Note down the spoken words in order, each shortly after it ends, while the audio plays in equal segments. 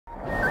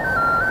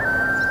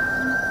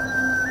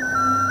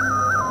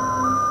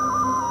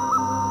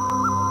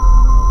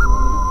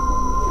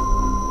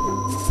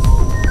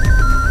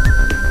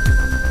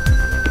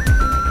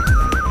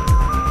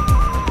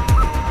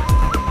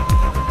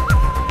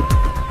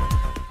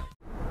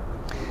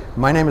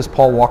My name is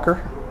Paul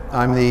Walker.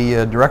 I'm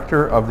the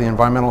Director of the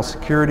Environmental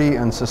Security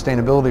and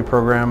Sustainability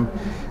Program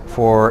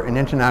for an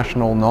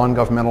international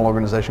non-governmental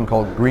organization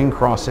called Green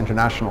Cross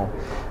International.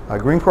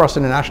 Green Cross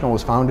International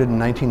was founded in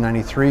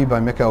 1993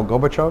 by Mikhail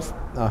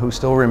Gorbachev, who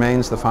still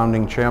remains the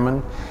founding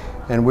chairman.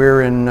 And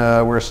we're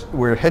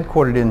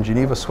headquartered in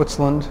Geneva,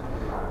 Switzerland,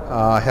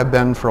 have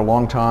been for a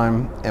long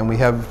time, and we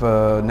have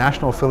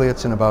national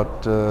affiliates in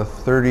about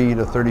 30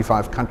 to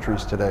 35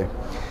 countries today.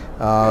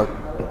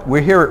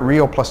 We're here at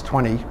Rio Plus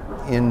 20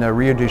 in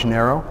Rio de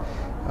Janeiro,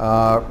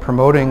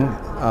 promoting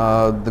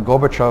the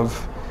Gorbachev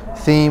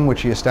theme,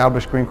 which he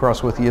established Green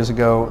Cross with years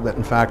ago, that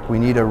in fact we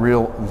need a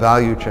real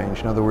value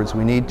change. In other words,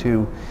 we need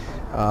to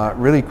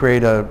really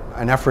create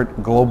an effort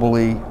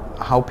globally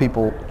how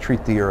people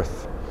treat the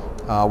earth.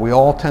 We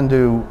all tend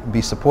to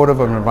be supportive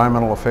of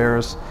environmental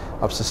affairs,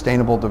 of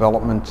sustainable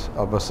development,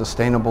 of a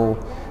sustainable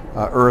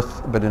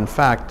earth, but in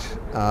fact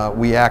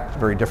we act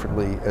very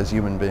differently as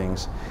human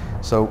beings.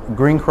 So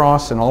Green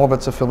Cross and all of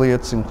its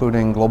affiliates,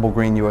 including Global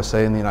Green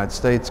U.S.A. in the United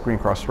States, Green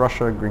Cross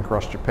Russia, Green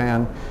Cross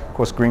Japan, of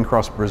course Green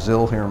Cross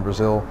Brazil here in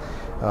Brazil,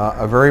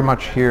 are very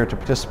much here to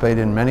participate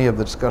in many of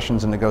the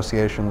discussions and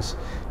negotiations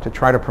to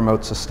try to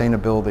promote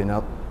sustainability.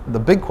 Now, the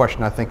big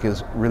question I think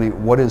is really,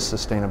 what is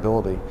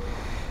sustainability?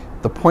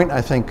 The point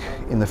I think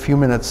in the few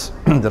minutes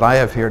that I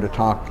have here to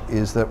talk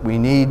is that we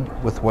need,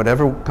 with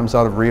whatever comes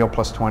out of Rio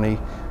Plus 20,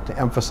 to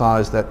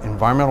emphasize that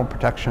environmental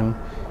protection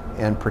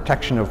and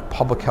protection of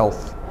public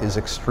health is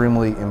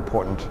extremely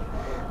important.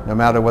 No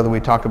matter whether we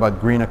talk about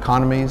green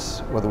economies,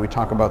 whether we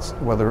talk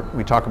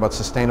about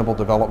sustainable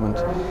development,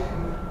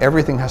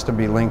 everything has to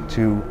be linked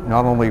to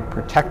not only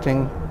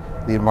protecting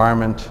the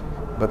environment,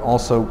 but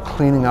also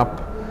cleaning up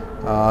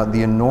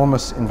the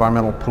enormous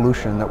environmental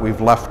pollution that we've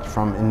left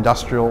from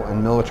industrial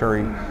and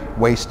military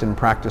waste and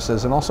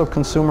practices, and also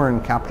consumer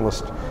and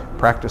capitalist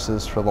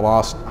practices for the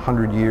last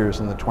 100 years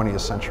in the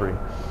 20th century.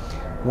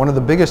 One of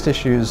the biggest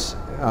issues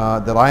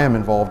that I am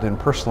involved in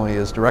personally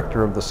as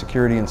Director of the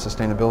Security and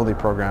Sustainability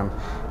Program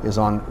is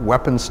on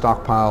weapons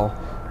stockpile,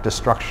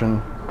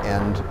 destruction,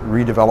 and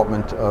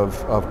redevelopment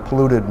of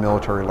polluted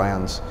military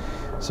lands.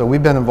 So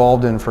we've been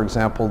involved in, for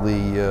example,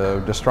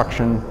 the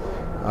destruction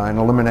and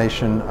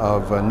elimination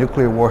of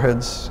nuclear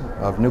warheads,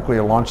 of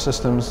nuclear launch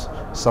systems,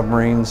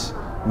 submarines,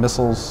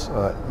 missiles,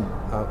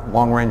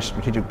 long-range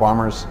strategic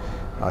bombers,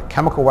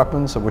 chemical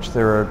weapons, of which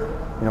there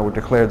are, were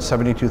declared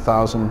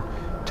 72,000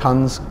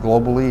 tons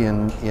globally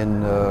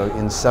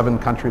in 7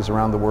 countries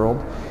around the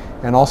world,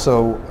 and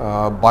also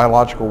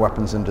biological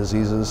weapons and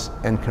diseases,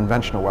 and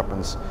conventional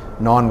weapons,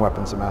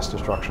 non-weapons of mass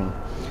destruction.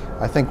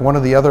 I think one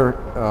of the other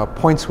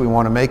points we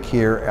want to make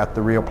here at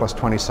the Rio Plus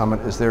 20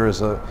 Summit is there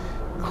is a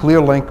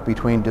clear link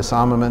between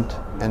disarmament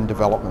and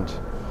development.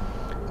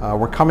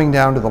 We're coming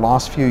down to the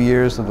last few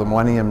years of the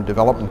Millennium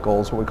Development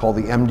Goals, what we call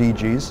the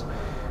MDGs.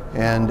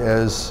 And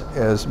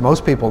as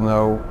most people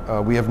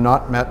know, we have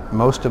not met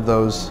most of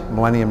those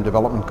Millennium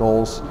Development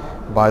Goals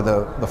by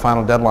the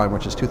final deadline,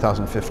 which is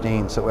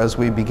 2015. So as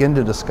we begin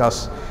to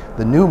discuss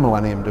the new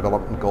Millennium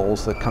Development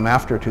Goals that come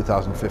after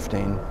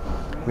 2015,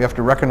 we have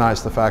to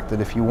recognize the fact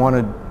that if you want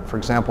to, for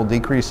example,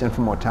 decrease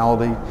infant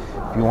mortality,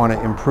 if you want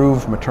to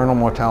improve maternal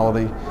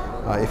mortality,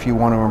 if you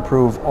want to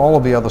improve all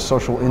of the other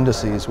social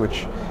indices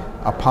which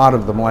are part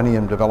of the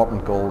Millennium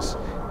Development Goals,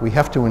 we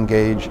have to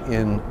engage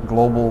in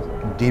global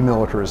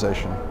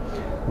demilitarization.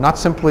 Not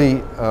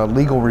simply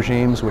legal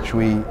regimes, which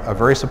we are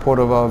very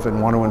supportive of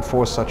and want to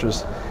enforce, such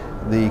as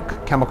the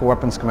Chemical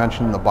Weapons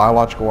Convention, the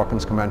Biological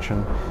Weapons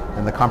Convention,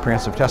 and the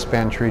Comprehensive Test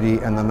Ban Treaty,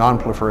 and the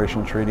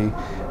Non-Proliferation Treaty,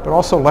 but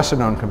also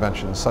lesser-known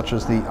conventions, such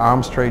as the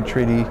Arms Trade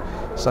Treaty,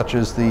 such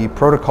as the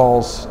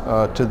protocols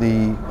to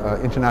the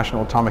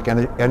International Atomic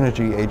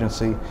Energy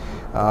Agency,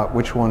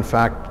 which will in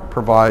fact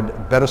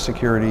provide better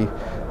security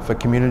for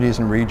communities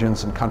and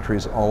regions and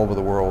countries all over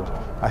the world.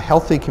 A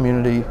healthy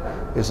community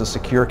is a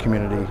secure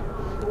community,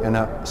 and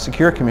a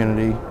secure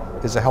community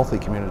is a healthy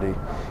community.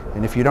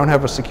 And if you don't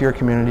have a secure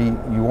community,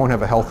 you won't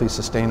have a healthy,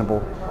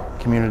 sustainable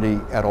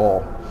community at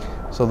all.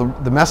 So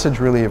the message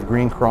really of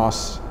Green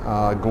Cross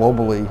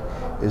globally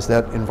is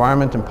that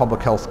environment and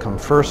public health come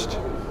first,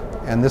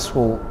 and this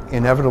will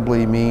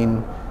inevitably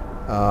mean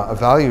a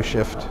value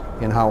shift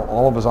in how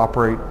all of us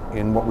operate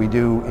in what we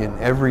do in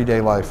everyday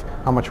life,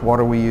 how much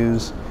water we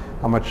use,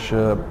 how much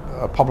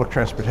public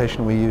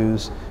transportation we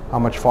use, how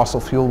much fossil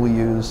fuel we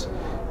use,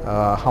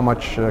 how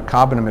much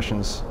carbon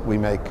emissions we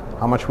make,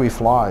 how much we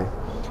fly,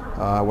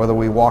 whether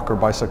we walk or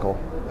bicycle.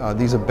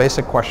 These are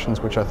basic questions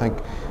which I think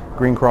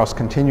Green Cross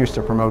continues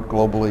to promote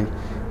globally,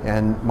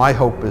 and my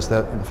hope is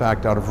that in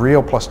fact out of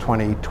Rio Plus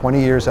 20,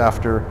 20 years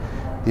after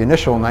the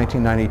initial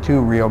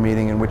 1992 Rio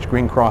meeting in which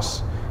Green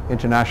Cross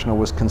International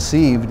was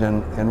conceived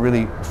and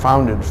really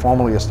founded,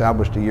 formally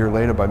established a year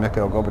later by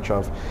Mikhail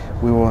Gorbachev,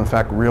 we will in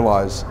fact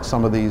realize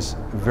some of these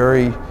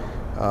very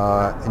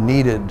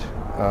needed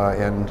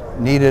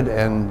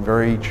and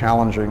very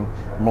challenging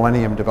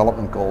Millennium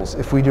Development Goals.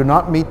 If we do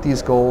not meet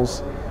these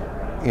goals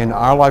in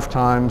our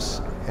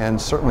lifetimes, and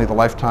certainly the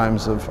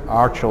lifetimes of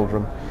our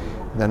children,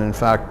 then in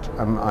fact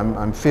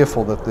I'm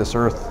fearful that this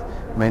earth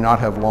may not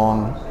have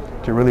long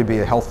to really be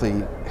a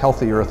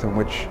healthy Earth in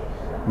which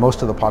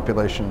most of the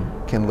population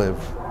can live.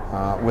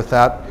 With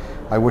that,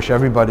 I wish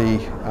everybody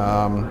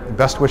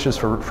best wishes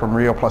from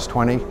Rio Plus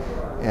 20,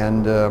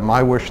 and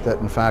my wish that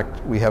in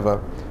fact we have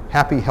a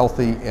happy,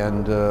 healthy,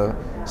 and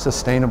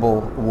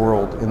sustainable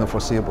world in the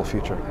foreseeable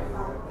future.